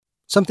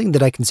Something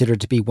that I consider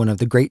to be one of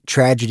the great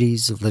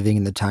tragedies of living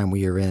in the time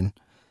we are in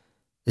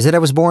is that I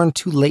was born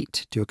too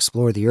late to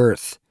explore the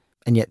Earth,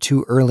 and yet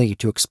too early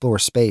to explore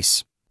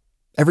space.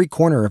 Every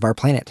corner of our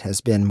planet has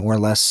been more or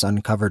less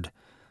uncovered,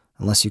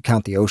 unless you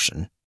count the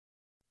ocean.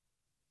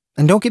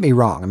 And don't get me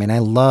wrong, I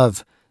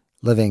love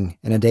living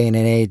in a day and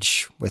an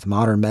age with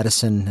modern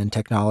medicine and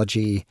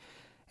technology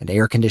and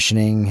air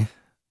conditioning.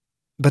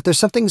 But there's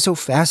something so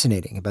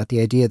fascinating about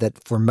the idea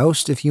that for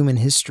most of human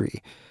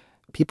history,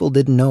 people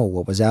didn't know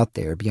what was out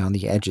there beyond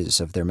the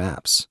edges of their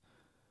maps.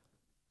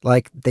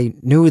 Like, they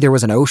knew there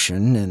was an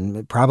ocean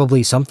and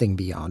probably something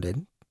beyond it.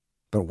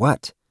 But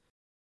what?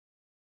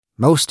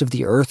 Most of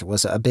the Earth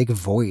was a big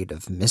void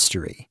of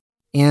mystery,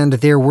 and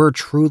there were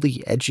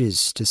truly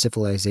edges to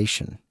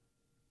civilization.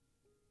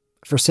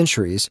 For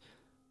centuries,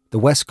 the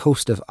west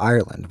coast of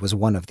Ireland was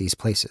one of these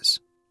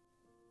places.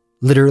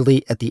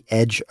 Literally at the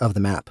edge of the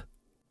map,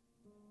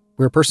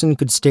 where a person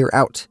could stare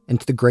out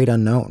into the great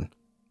unknown,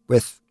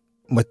 with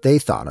what they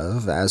thought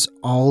of as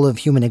all of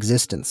human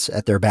existence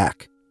at their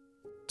back.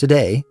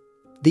 Today,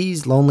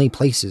 these lonely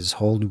places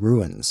hold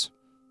ruins,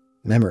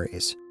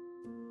 memories,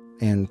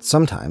 and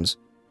sometimes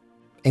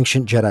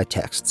ancient Jedi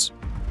texts.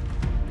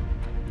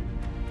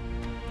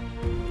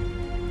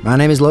 My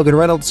name is Logan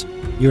Reynolds.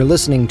 You're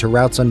listening to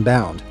Routes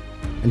Unbound,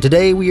 and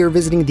today we are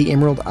visiting the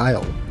Emerald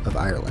Isle of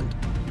Ireland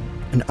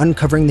and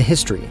uncovering the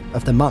history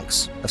of the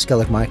monks of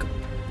Skellig Michael.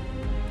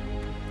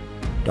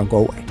 Don't go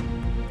away.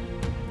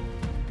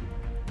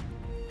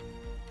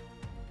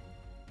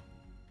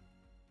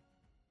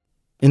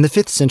 In the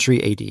 5th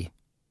century AD,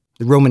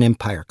 the Roman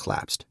Empire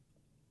collapsed,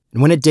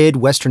 and when it did,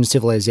 Western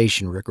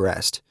civilization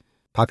regressed.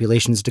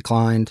 Populations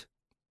declined,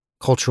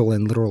 cultural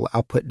and literal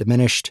output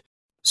diminished,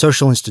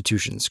 social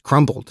institutions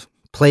crumbled,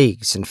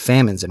 plagues and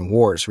famines and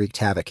wars wreaked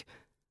havoc.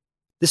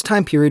 This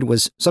time period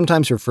was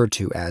sometimes referred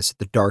to as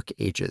the Dark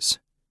Ages,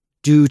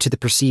 due to the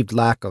perceived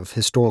lack of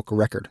historical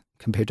record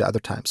compared to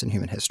other times in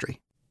human history.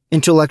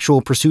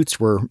 Intellectual pursuits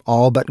were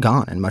all but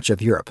gone in much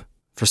of Europe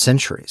for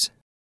centuries.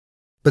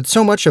 But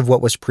so much of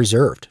what was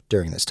preserved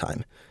during this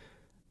time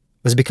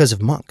was because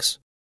of monks.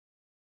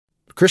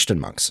 Christian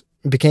monks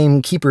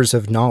became keepers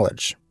of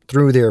knowledge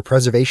through their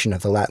preservation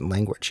of the Latin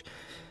language.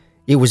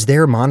 It was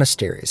their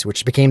monasteries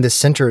which became the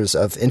centers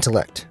of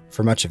intellect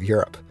for much of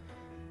Europe.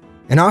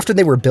 And often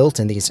they were built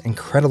in these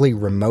incredibly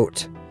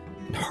remote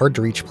and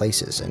hard-to-reach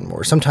places and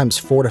were sometimes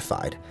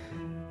fortified.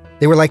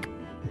 They were like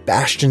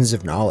bastions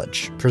of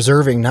knowledge,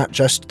 preserving not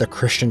just the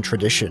Christian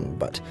tradition,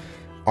 but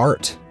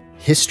art,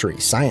 history,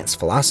 science,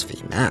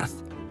 philosophy,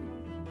 math.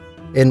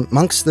 And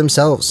monks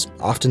themselves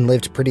often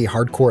lived pretty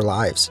hardcore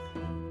lives,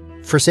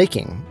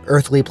 forsaking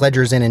earthly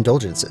pleasures and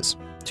indulgences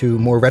to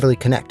more readily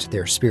connect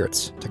their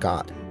spirits to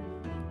God.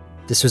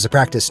 This was a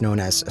practice known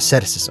as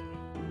asceticism.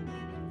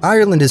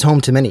 Ireland is home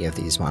to many of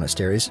these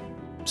monasteries,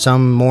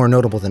 some more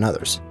notable than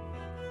others.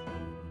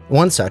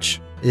 One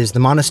such is the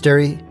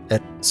monastery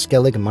at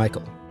Skellig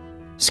Michael.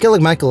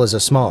 Skellig Michael is a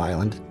small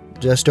island,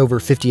 just over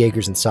 50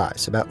 acres in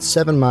size, about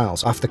 7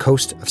 miles off the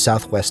coast of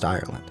southwest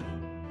Ireland.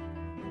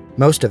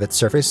 Most of its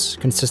surface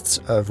consists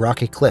of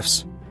rocky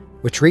cliffs,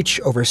 which reach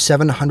over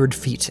 700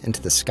 feet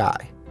into the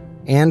sky,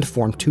 and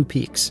form 2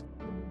 peaks,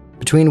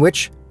 between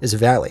which is a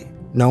valley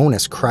known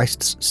as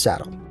Christ's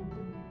Saddle.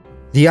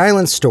 The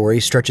island's story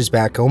stretches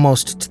back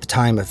almost to the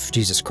time of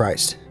Jesus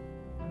Christ.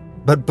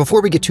 But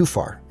before we get too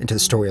far into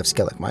the story of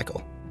Skellig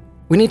Michael,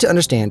 we need to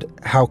understand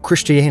how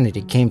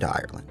Christianity came to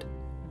Ireland,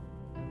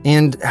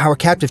 and how a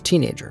captive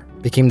teenager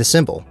became the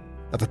symbol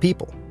of a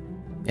people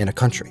and a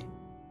country.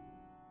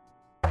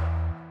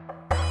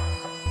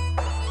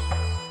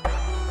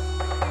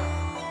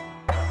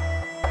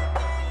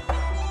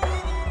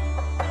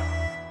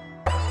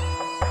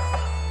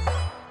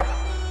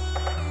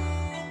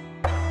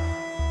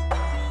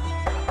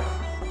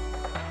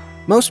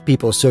 Most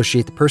people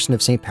associate the person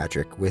of St.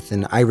 Patrick with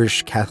an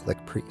Irish Catholic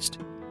priest,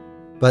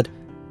 but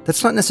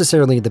that's not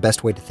necessarily the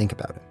best way to think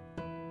about it.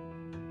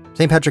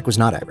 St. Patrick was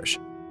not Irish.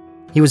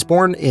 He was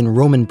born in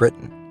Roman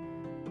Britain.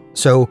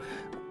 So,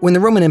 when the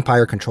Roman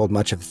Empire controlled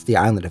much of the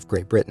island of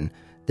Great Britain,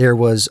 there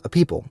was a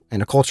people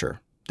and a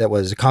culture that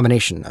was a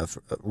combination of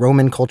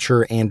Roman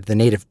culture and the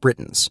native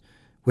Britons,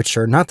 which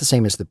are not the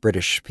same as the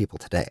British people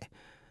today.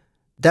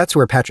 That's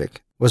where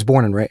Patrick was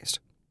born and raised.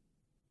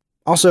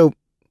 Also,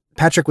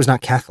 Patrick was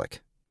not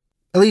Catholic,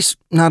 at least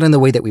not in the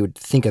way that we would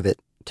think of it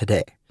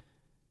today.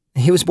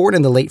 He was born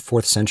in the late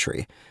 4th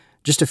century,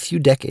 just a few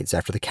decades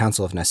after the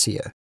Council of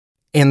Nicaea,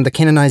 and the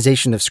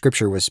canonization of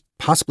Scripture was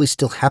possibly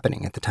still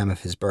happening at the time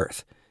of his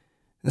birth.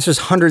 This was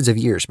hundreds of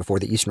years before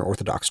the Eastern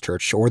Orthodox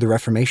Church or the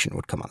Reformation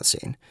would come on the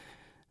scene.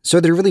 So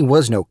there really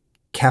was no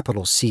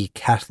capital C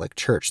Catholic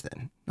Church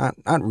then.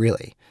 Not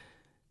really.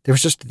 There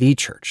was just the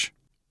Church.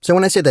 So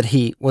when I say that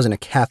he wasn't a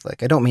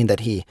Catholic, I don't mean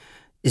that he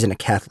isn't a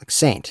Catholic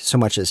saint, so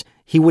much as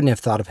he wouldn't have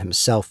thought of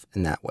himself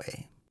in that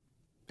way.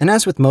 And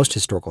as with most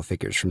historical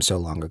figures from so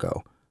long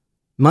ago,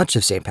 much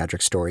of St.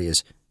 Patrick's story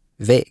is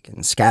vague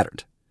and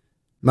scattered.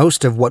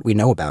 Most of what we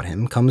know about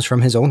him comes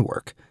from his own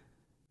work,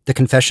 The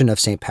Confession of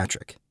St.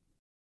 Patrick.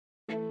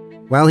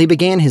 While he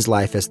began his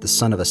life as the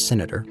son of a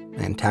senator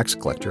and tax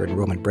collector in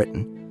Roman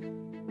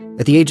Britain,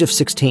 at the age of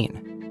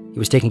 16, he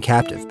was taken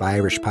captive by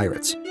Irish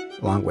pirates,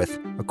 along with,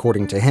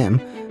 according to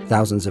him,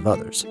 thousands of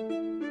others.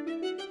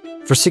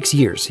 For 6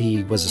 years,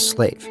 he was a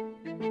slave,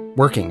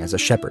 working as a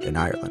shepherd in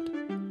Ireland.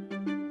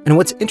 And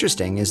what's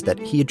interesting is that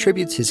he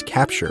attributes his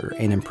capture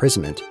and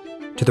imprisonment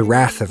to the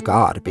wrath of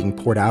God being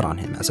poured out on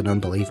him as an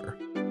unbeliever.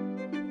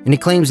 And he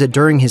claims that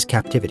during his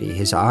captivity,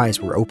 his eyes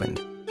were opened,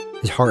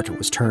 his heart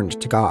was turned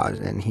to God,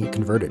 and he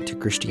converted to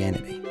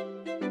Christianity.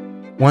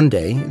 One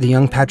day, the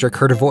young Patrick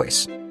heard a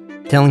voice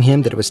telling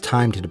him that it was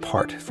time to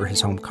depart for his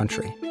home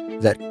country,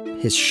 that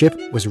his ship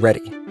was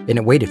ready and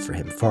it waited for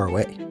him far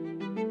away.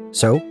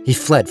 So he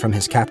fled from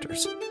his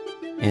captors.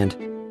 And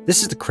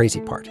this is the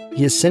crazy part.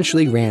 He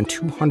essentially ran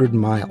 200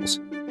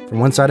 miles from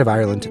one side of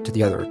Ireland to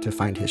the other to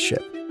find his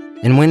ship.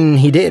 And when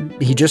he did,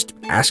 he just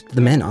asked the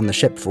men on the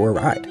ship for a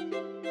ride.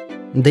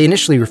 They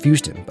initially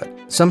refused him, but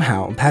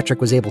somehow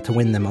Patrick was able to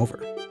win them over,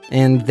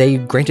 and they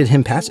granted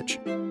him passage.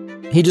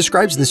 He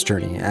describes this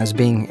journey as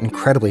being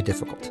incredibly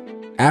difficult.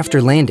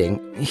 After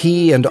landing,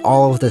 he and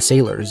all of the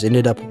sailors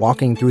ended up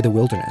walking through the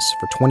wilderness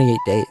for 28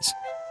 days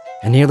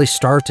and nearly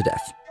starved to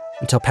death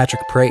until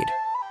Patrick prayed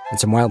and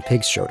some wild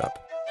pigs showed up.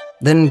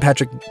 Then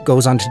Patrick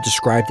goes on to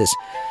describe this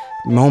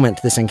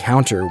moment, this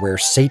encounter where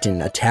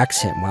Satan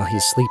attacks him while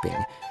he's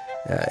sleeping,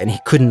 and he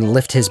couldn't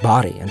lift his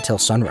body until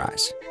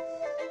sunrise.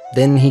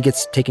 Then he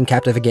gets taken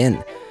captive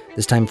again,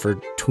 this time for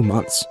 2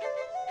 months,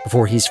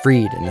 before he's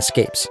freed and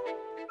escapes.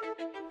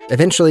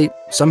 Eventually,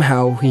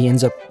 somehow, he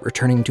ends up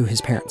returning to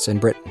his parents in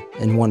Britain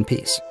in one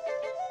piece.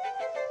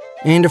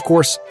 And of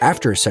course,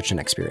 after such an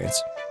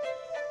experience,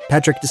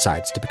 Patrick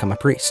decides to become a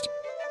priest.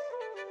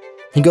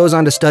 He goes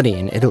on to study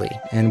in Italy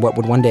and what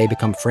would one day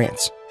become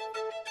France.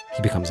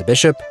 He becomes a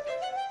bishop,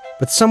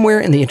 but somewhere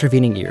in the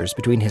intervening years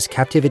between his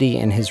captivity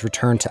and his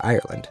return to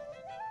Ireland,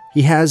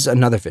 he has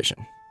another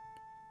vision.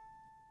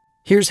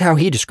 Here's how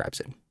he describes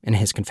it in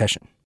his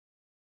confession.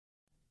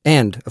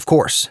 And, of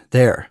course,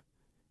 there,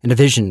 in a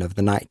vision of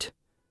the night,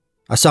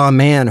 I saw a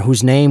man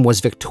whose name was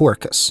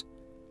Victoricus,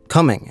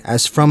 coming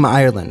as from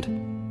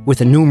Ireland,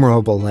 with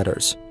innumerable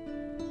letters.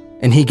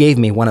 And he gave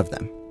me one of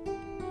them.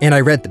 And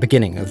I read the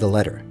beginning of the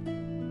letter,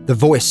 the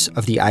voice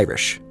of the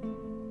Irish.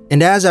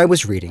 And as I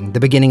was reading the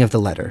beginning of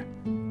the letter,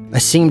 I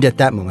seemed at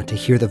that moment to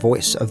hear the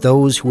voice of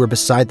those who were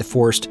beside the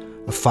forest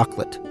of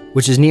Falkland,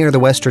 which is near the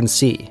western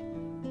sea,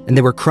 and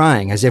they were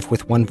crying as if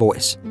with one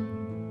voice,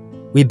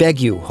 We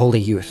beg you, holy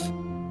youth,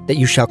 that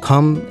you shall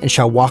come and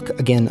shall walk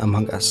again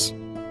among us.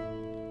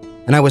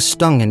 And I was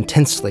stung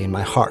intensely in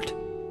my heart,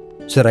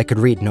 so that I could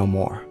read no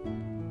more.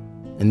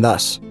 And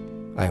thus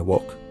I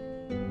awoke.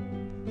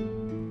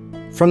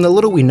 From the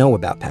little we know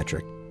about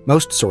Patrick,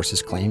 most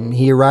sources claim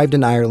he arrived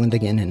in Ireland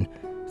again in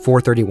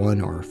 431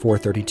 or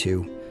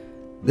 432,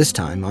 this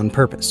time on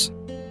purpose,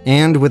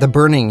 and with a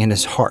burning in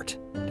his heart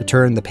to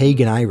turn the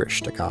pagan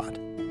Irish to God.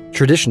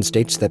 Tradition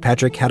states that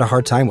Patrick had a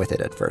hard time with it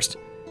at first,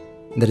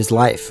 and that his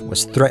life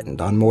was threatened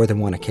on more than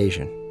one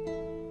occasion.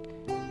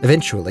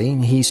 Eventually,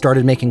 he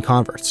started making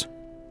converts,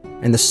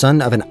 and the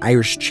son of an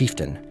Irish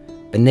chieftain,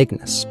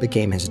 Benignus,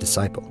 became his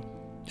disciple.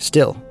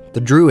 Still, the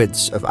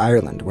Druids of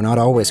Ireland were not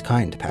always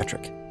kind to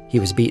Patrick. He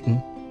was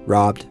beaten,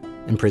 robbed,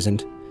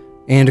 imprisoned,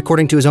 and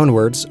according to his own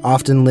words,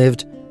 often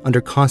lived under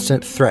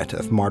constant threat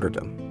of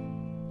martyrdom.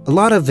 A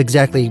lot of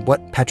exactly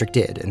what Patrick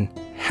did and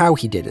how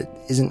he did it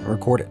isn't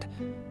recorded,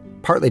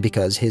 partly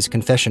because his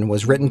confession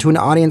was written to an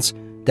audience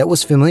that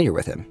was familiar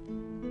with him.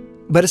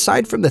 But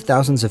aside from the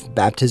thousands of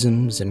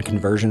baptisms and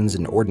conversions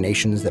and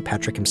ordinations that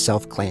Patrick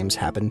himself claims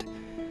happened,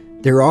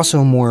 there are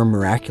also more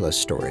miraculous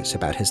stories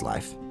about his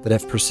life that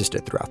have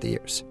persisted throughout the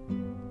years.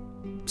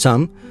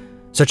 Some,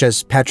 such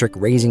as Patrick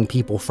raising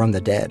people from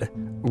the dead,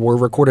 were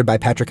recorded by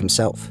Patrick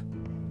himself.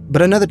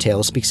 But another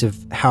tale speaks of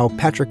how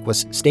Patrick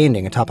was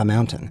standing atop a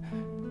mountain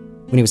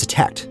when he was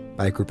attacked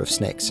by a group of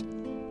snakes.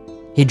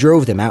 He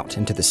drove them out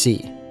into the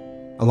sea,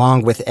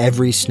 along with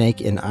every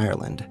snake in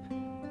Ireland,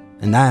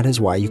 and that is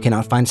why you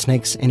cannot find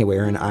snakes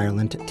anywhere in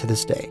Ireland to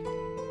this day.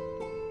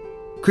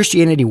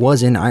 Christianity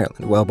was in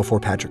Ireland well before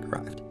Patrick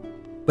arrived,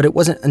 but it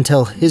wasn't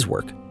until his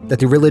work that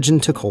the religion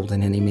took hold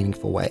in any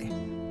meaningful way.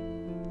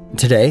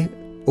 Today,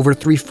 over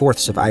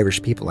 3/4 of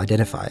Irish people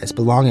identify as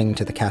belonging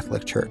to the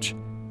Catholic Church,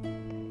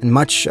 and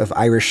much of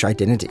Irish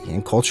identity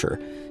and culture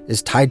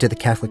is tied to the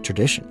Catholic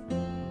tradition.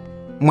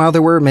 While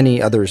there were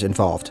many others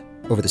involved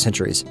over the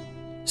centuries,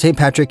 St.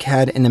 Patrick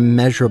had an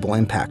immeasurable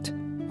impact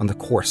on the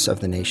course of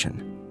the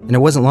nation, and it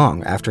wasn't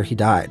long after he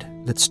died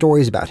that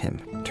stories about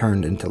him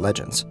turned into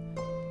legends,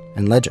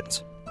 and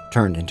legends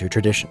turned into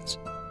traditions.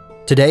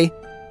 Today,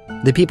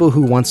 the people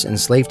who once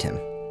enslaved him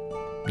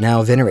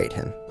now venerate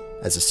him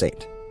as a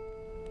saint.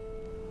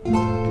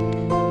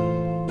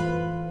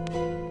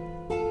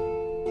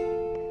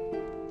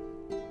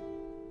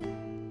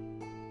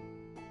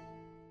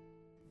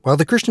 While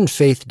the Christian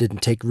faith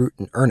didn't take root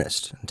in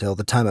earnest until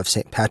the time of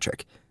St.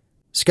 Patrick,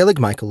 Skellig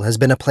Michael has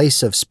been a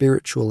place of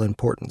spiritual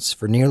importance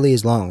for nearly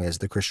as long as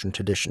the Christian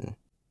tradition.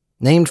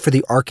 Named for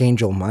the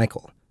Archangel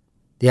Michael,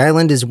 The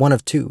island is one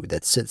of two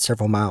that sit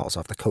several miles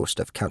off the coast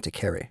of County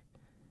Kerry.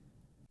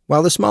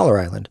 While the smaller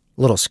island,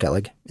 Little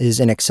Skellig, is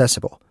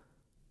inaccessible,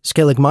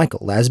 Skellig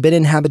Michael has been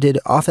inhabited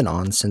off and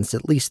on since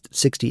at least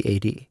 60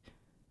 AD.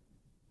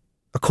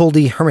 A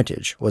Culdee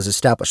hermitage was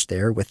established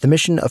there with the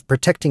mission of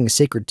protecting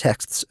sacred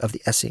texts of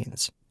the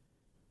Essenes,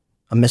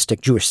 a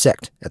mystic Jewish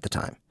sect at the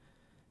time.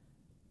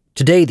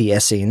 Today, the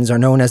Essenes are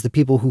known as the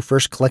people who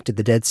first collected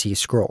the Dead Sea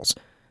Scrolls,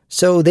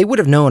 so they would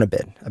have known a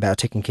bit about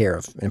taking care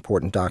of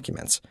important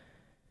documents.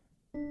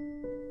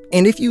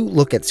 And if you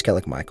look at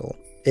Skellig Michael,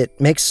 it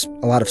makes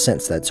a lot of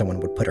sense that someone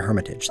would put a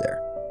hermitage there.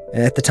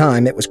 At the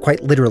time, it was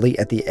quite literally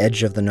at the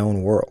edge of the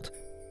known world.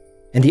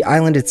 And the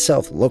island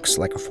itself looks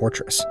like a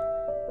fortress.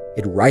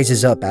 It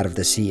rises up out of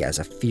the sea as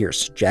a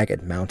fierce,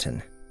 jagged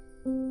mountain.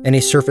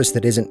 Any surface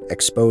that isn't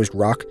exposed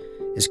rock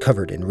is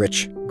covered in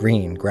rich,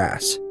 green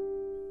grass.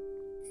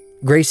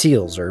 Gray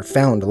seals are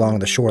found along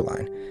the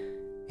shoreline,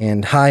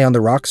 and high on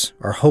the rocks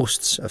are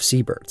hosts of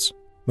seabirds,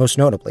 most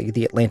notably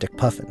the Atlantic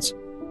puffins,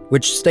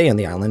 which stay on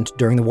the island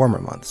during the warmer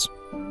months.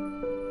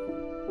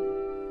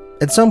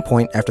 At some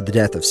point after the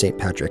death of St.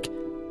 Patrick,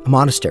 a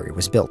monastery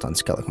was built on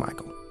Skellig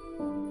Michael.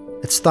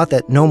 It's thought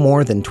that no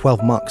more than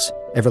 12 monks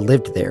ever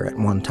lived there at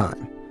one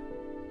time.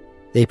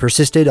 They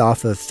persisted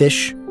off of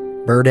fish,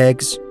 bird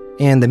eggs,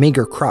 and the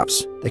meager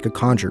crops they could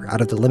conjure out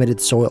of the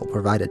limited soil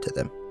provided to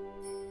them.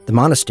 The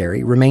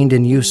monastery remained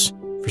in use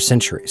for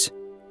centuries,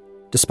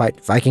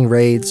 despite Viking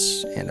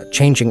raids and a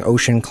changing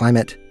ocean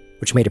climate,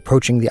 which made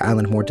approaching the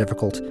island more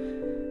difficult.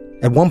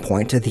 At one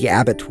point, the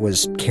abbot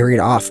was carried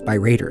off by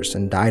raiders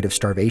and died of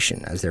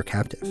starvation as their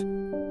captive.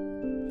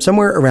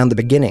 Somewhere around the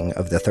beginning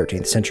of the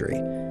 13th century,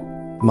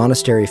 the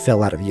monastery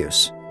fell out of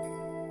use.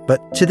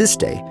 But to this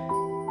day,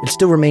 it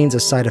still remains a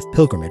site of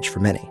pilgrimage for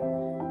many,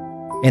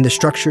 and the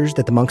structures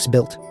that the monks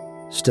built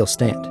still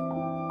stand.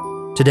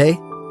 Today,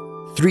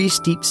 3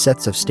 steep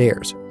sets of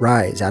stairs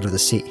rise out of the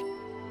sea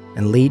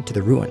and lead to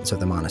the ruins of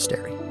the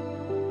monastery.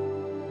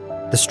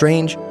 The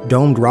strange,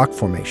 domed rock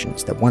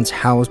formations that once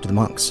housed the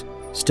monks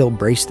still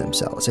brace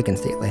themselves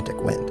against the Atlantic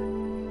wind.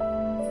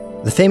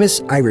 The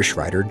famous Irish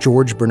writer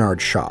George Bernard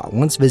Shaw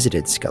once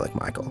visited Skellig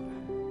Michael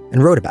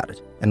and wrote about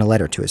it in a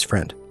letter to his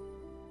friend.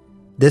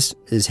 This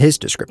is his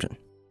description.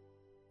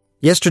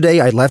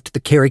 Yesterday I left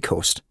the Kerry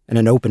coast in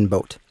an open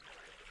boat,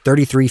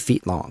 33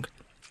 feet long,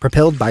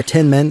 propelled by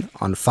 10 men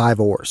on 5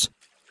 oars.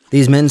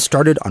 These men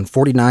started on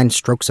 49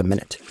 strokes a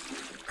minute,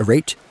 a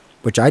rate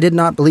which I did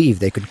not believe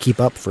they could keep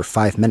up for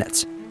 5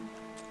 minutes.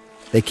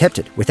 They kept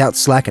it without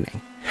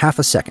slackening half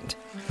a second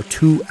for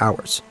 2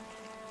 hours,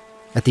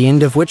 at the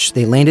end of which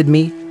they landed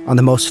me on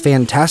the most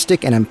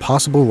fantastic and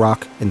impossible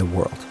rock in the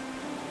world,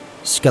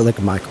 Skellig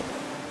Michael.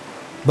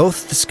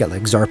 Both the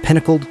Skelligs are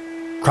pinnacled,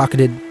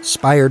 crocketed,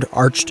 spired,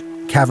 arched,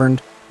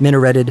 caverned,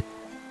 minareted,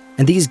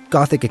 and these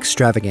Gothic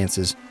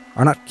extravagances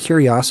are not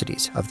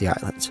curiosities of the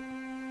islands.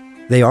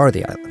 They are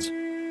the islands.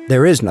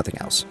 There is nothing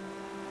else.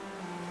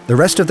 The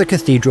rest of the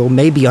cathedral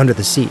may be under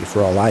the sea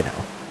for all I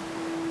know.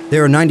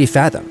 There are 90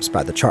 fathoms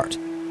by the chart,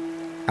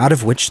 out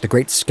of which the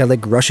Great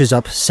Skellig rushes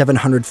up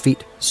 700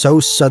 feet so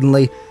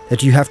suddenly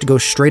that you have to go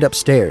straight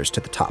upstairs to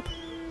the top,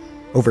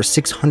 over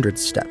 600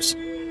 steps.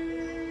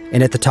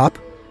 And at the top,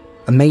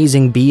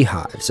 amazing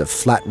beehives of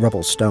flat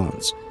rubble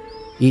stones,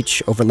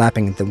 each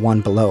overlapping the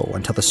one below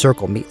until the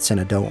circle meets in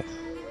a dome.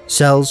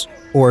 Cells,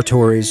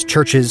 oratories,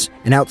 churches,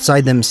 and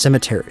outside them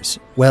cemeteries,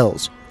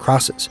 wells,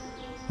 crosses,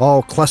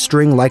 all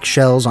clustering like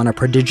shells on a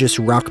prodigious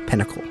rock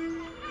pinnacle,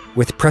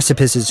 with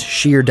precipices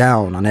sheer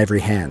down on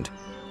every hand.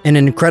 An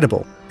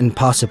incredible,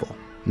 impossible,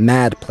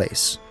 mad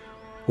place,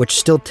 which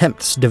still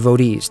tempts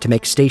devotees to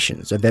make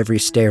stations of every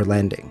stair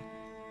landing,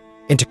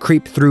 and to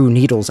creep through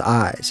needles'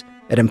 eyes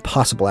at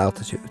impossible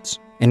altitudes,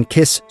 and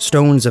kiss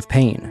stones of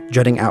pain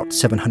jutting out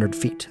 700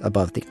 feet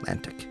above the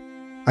Atlantic.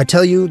 I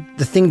tell you,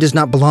 the thing does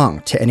not belong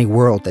to any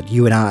world that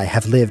you and I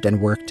have lived and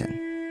worked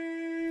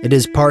in. It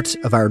is part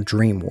of our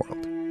dream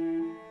world.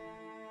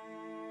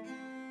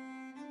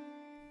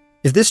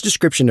 If this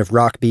description of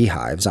rock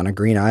beehives on a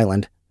green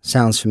island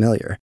sounds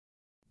familiar,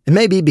 it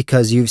may be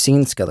because you've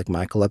seen Skellig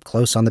Michael up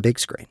close on the big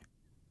screen.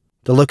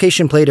 The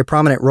location played a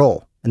prominent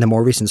role in the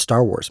more recent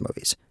Star Wars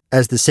movies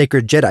as the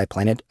sacred Jedi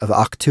planet of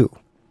Ahch-To.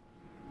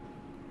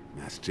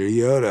 Master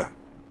Yoda.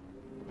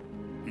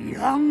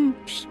 Young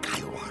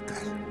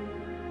Skywalker.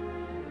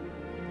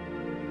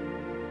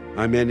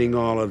 I'm ending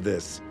all of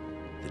this.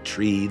 The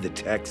tree, the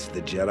text,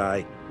 the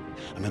Jedi.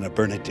 I'm gonna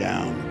burn it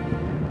down.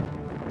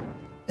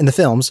 In the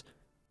films,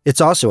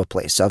 it's also a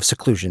place of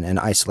seclusion and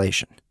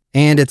isolation.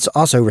 And it's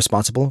also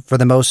responsible for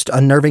the most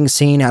unnerving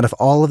scene out of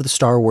all of the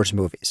Star Wars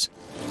movies.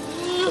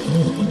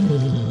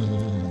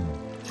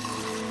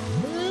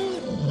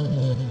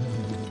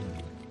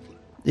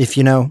 If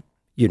you know,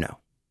 you know.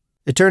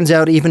 It turns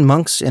out even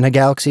monks in a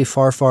galaxy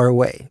far, far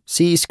away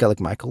see Skellig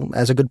Michael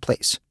as a good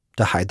place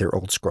to hide their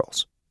old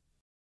scrolls.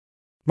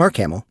 Mark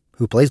Hamill,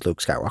 who plays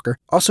Luke Skywalker,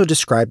 also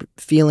described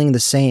feeling the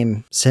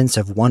same sense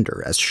of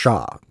wonder as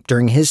Shaw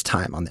during his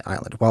time on the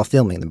island while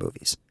filming the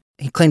movies.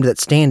 He claimed that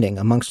standing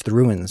amongst the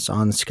ruins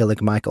on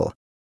Skellig Michael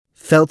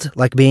felt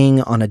like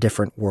being on a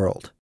different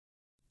world.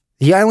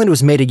 The island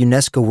was made a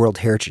UNESCO World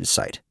Heritage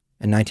Site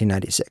in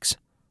 1996,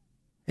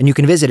 and you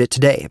can visit it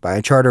today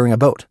by chartering a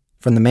boat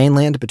from the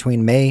mainland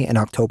between May and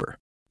October.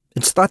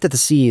 It's thought that the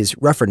sea is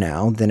rougher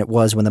now than it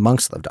was when the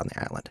monks lived on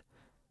the island,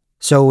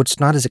 so it's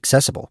not as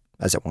accessible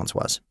as it once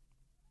was.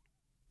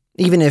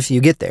 Even if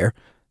you get there,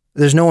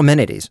 there's no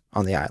amenities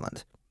on the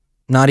island,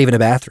 not even a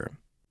bathroom,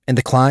 and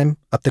the climb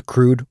up the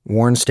crude,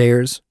 worn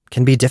stairs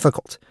can be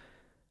difficult.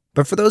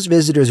 But for those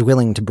visitors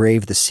willing to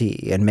brave the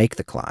sea and make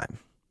the climb,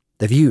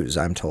 the views,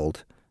 I'm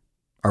told,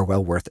 are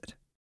well worth it.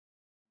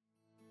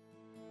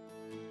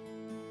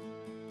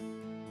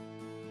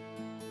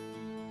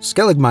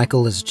 Skellig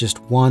Michael is just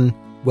one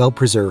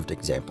well-preserved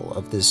example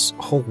of this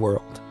whole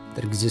world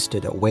that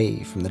existed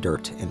away from the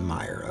dirt and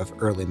mire of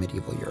early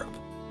medieval Europe.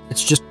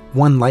 It's just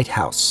one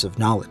lighthouse of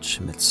knowledge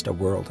amidst a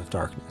world of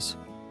darkness.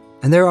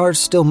 And there are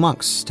still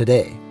monks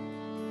today,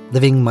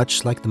 living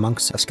much like the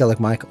monks of Skellig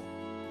Michael.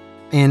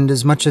 And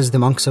as much as the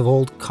monks of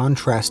old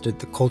contrasted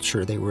the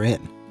culture they were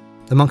in,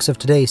 the monks of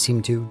today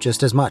seem to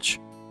just as much,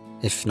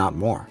 if not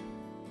more.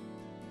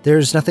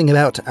 There's nothing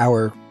about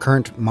our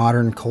current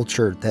modern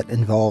culture that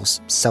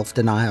involves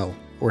self-denial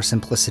or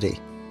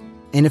simplicity.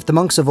 And if the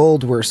monks of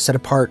old were set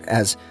apart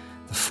as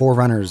the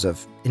forerunners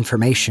of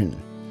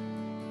information,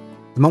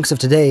 the monks of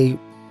today,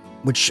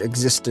 which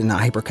exist in a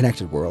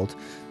hyper-connected world,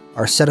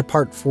 are set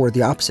apart for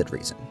the opposite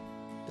reason.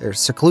 They're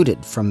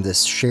secluded from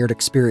this shared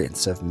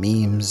experience of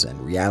memes and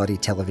reality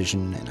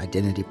television and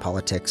identity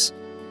politics.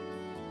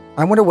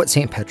 I wonder what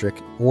St. Patrick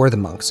or the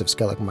monks of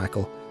Skellig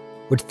Michael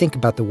would think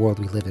about the world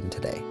we live in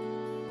today.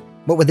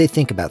 What would they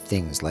think about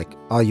things like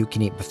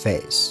all-you-can-eat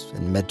buffets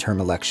and midterm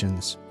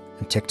elections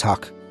and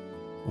TikTok,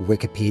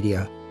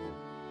 Wikipedia?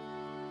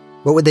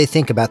 What would they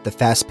think about the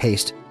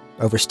fast-paced,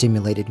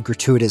 overstimulated,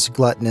 gratuitous,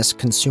 gluttonous,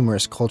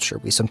 consumerist culture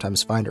we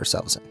sometimes find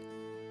ourselves in?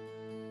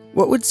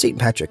 What would St.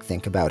 Patrick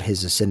think about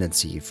his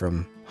ascendancy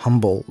from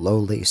humble,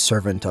 lowly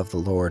servant of the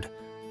Lord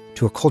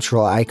to a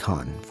cultural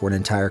icon for an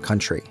entire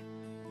country,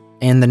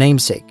 and the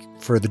namesake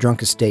for the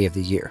drunkest day of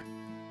the year?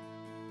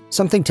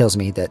 Something tells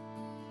me that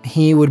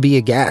he would be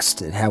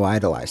aghast at how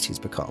idolized he's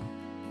become.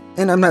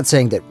 And I'm not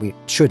saying that we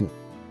shouldn't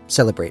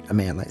celebrate a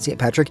man like St.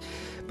 Patrick,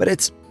 but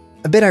it's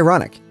a bit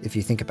ironic if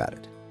you think about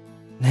it.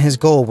 His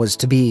goal was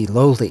to be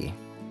lowly,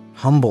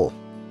 humble,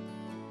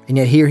 and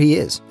yet here he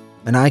is,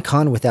 an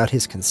icon without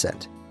his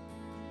consent.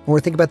 Or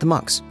think about the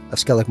monks of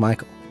Skellig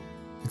Michael.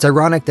 It's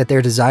ironic that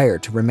their desire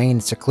to remain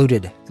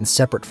secluded and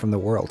separate from the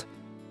world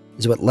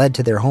is what led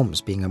to their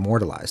homes being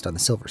immortalized on the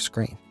silver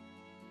screen.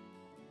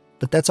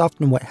 But that's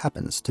often what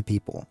happens to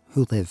people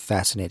who live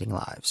fascinating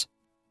lives.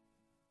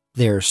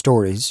 Their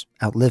stories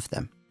outlive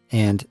them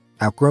and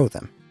outgrow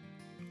them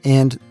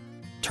and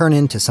turn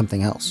into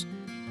something else,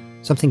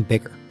 something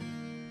bigger,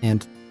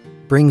 and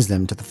brings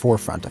them to the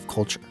forefront of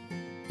culture,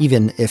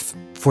 even if,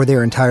 for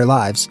their entire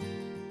lives,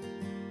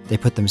 they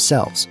put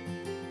themselves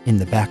in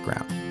the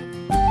background.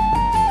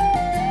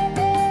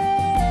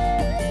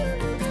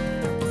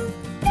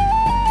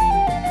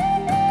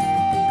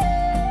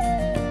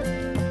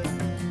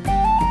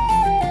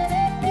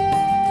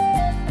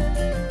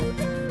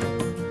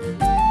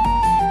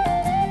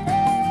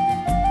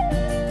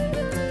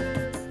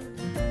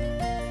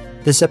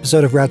 This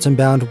episode of Routes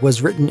Unbound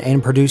was written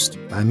and produced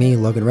by me,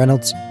 Logan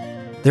Reynolds.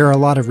 There are a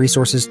lot of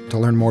resources to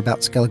learn more about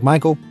Skellig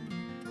Michael.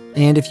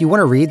 And if you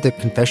want to read the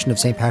Confession of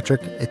St.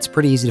 Patrick, it's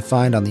pretty easy to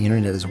find on the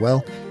internet as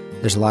well.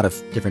 There's a lot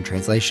of different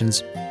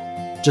translations.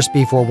 Just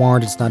be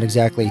forewarned, it's not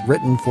exactly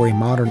written for a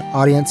modern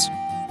audience,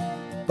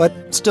 but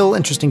still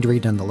interesting to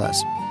read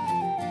nonetheless.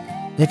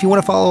 And if you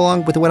want to follow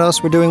along with what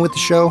else we're doing with the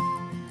show,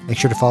 make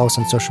sure to follow us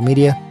on social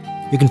media.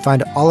 You can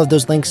find all of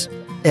those links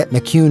at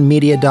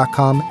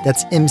mccunemedia.com.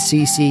 That's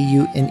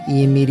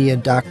MCCUNE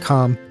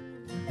media.com.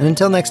 And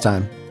until next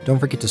time, don't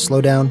forget to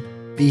slow down,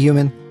 be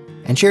human,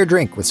 and share a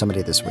drink with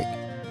somebody this week.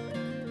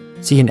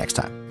 See you next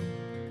time.